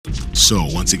So,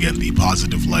 once again, the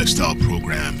Positive Lifestyle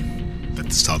program that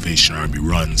the Salvation Army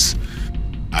runs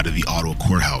out of the Ottawa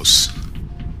Courthouse.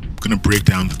 I'm going to break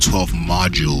down the 12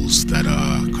 modules that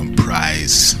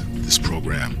comprise this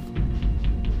program.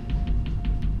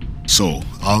 So,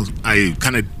 I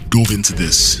kind of dove into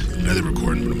this in another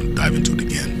recording, but I'm going to dive into it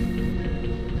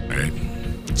again.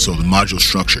 Alright, so the module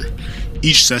structure.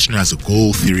 Each session has a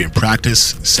goal, theory, and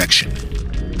practice section.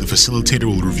 The facilitator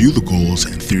will review the goals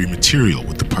and theory material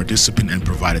with the participant and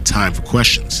provide a time for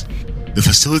questions. The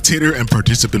facilitator and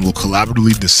participant will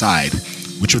collaboratively decide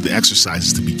which of the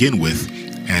exercises to begin with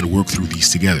and work through these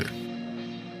together.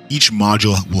 Each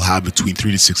module will have between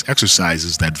 3 to 6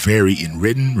 exercises that vary in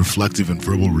written, reflective, and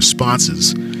verbal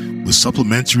responses with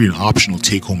supplementary and optional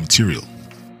take-home material.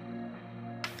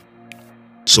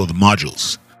 So the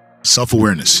modules.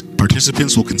 Self-awareness.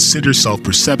 Participants will consider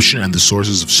self-perception and the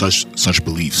sources of such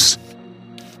beliefs.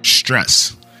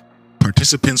 Stress.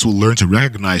 Participants will learn to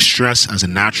recognize stress as a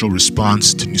natural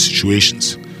response to new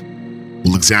situations.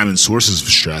 We'll examine sources of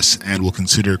stress and will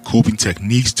consider coping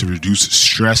techniques to reduce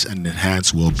stress and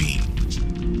enhance well-being.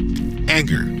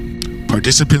 Anger.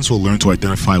 Participants will learn to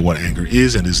identify what anger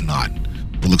is and is not.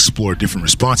 We'll explore different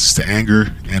responses to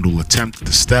anger and will attempt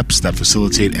the steps that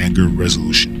facilitate anger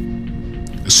resolution.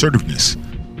 Assertiveness.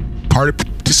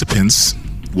 Participants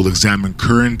will examine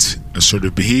current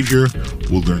assertive behavior,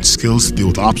 will learn skills to deal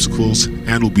with obstacles,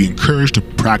 and will be encouraged to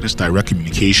practice direct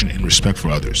communication and respect for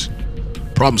others.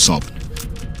 Problem solving.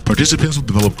 Participants will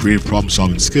develop creative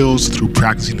problem-solving skills through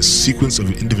practicing a sequence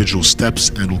of individual steps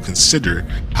and will consider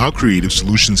how creative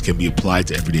solutions can be applied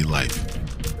to everyday life.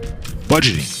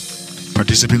 Budgeting.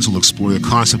 Participants will explore the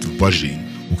concept of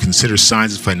budgeting, will consider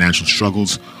signs of financial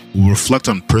struggles, will reflect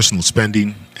on personal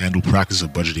spending, and will practice a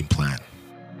budgeting plan.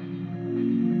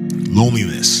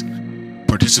 Loneliness.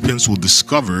 Participants will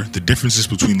discover the differences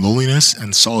between loneliness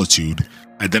and solitude,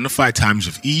 identify times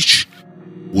of each,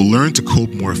 will learn to cope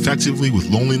more effectively with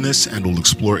loneliness, and will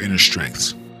explore inner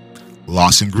strengths.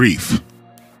 Loss and grief.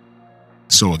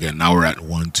 So again, now we're at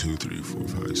 1, 2, 3, 4,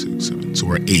 5, 6, 7. So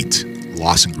we're at 8.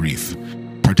 Loss and grief.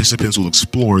 Participants will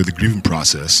explore the grieving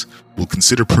process, will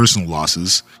consider personal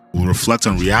losses, will reflect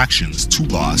on reactions to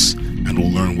loss, and will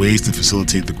learn ways to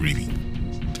facilitate the grieving.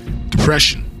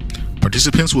 Depression.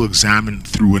 Participants will examine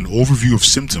through an overview of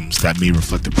symptoms that may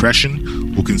reflect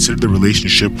depression, will consider the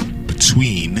relationship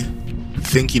between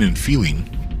thinking and feeling,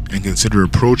 and consider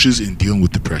approaches in dealing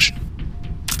with depression.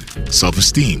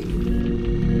 Self-esteem.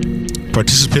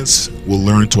 Participants will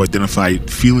learn to identify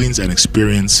feelings and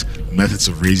experience methods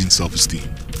of raising self-esteem.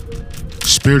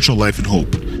 Spiritual life and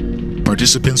hope.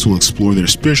 Participants will explore their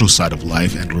spiritual side of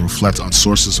life and will reflect on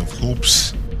sources of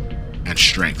hopes and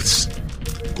strengths.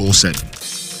 Goal setting.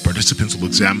 Participants will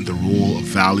examine the role of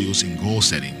values in goal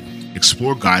setting,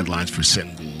 explore guidelines for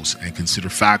setting goals, and consider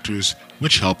factors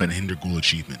which help and hinder goal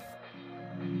achievement.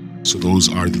 So those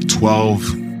are the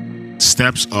 12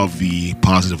 steps of the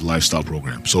Positive Lifestyle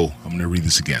program. So I'm going to read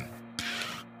this again.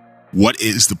 What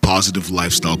is the Positive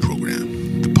Lifestyle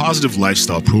program? The Positive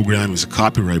Lifestyle program is a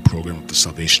copyright program of the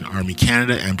Salvation Army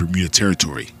Canada and Bermuda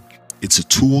Territory. It's a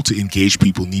tool to engage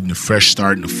people needing a fresh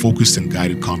start in a focused and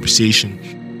guided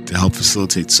conversation to help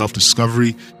facilitate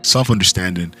self-discovery,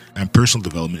 self-understanding, and personal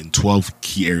development in 12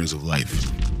 key areas of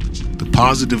life. The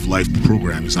Positive Life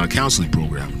program is not a counseling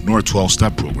program, nor a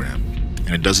 12-step program,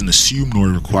 and it doesn't assume nor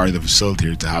require the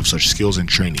facilitator to have such skills and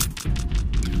training.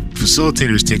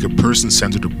 Facilitators take a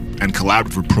person-centered and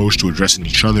collaborative approach to addressing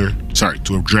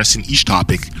each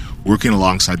topic, working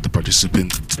alongside the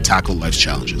participant to tackle life's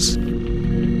challenges.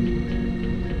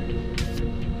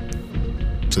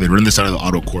 So they run this out of the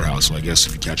Ottawa Courthouse, so I guess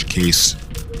if you catch a case,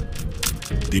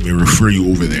 they may refer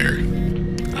you over there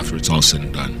after it's all said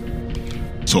and done.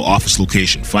 So office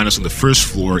location. Find us on the first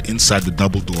floor inside the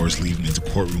double doors leading into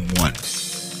courtroom 1.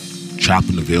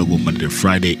 Chaplain available Monday to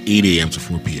Friday, 8 a.m. to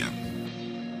 4 p.m.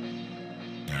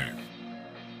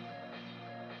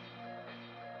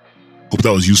 Hope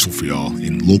that was useful for y'all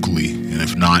locally, and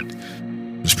if not,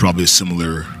 there's probably a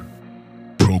similar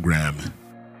program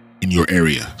in your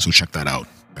area, so check that out.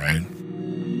 All right,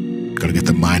 gotta get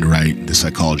the mind right, the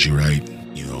psychology right,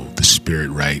 the spirit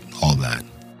right, all that.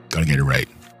 Gotta get it right.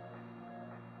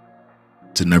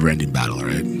 It's a never-ending battle. All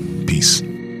right, peace.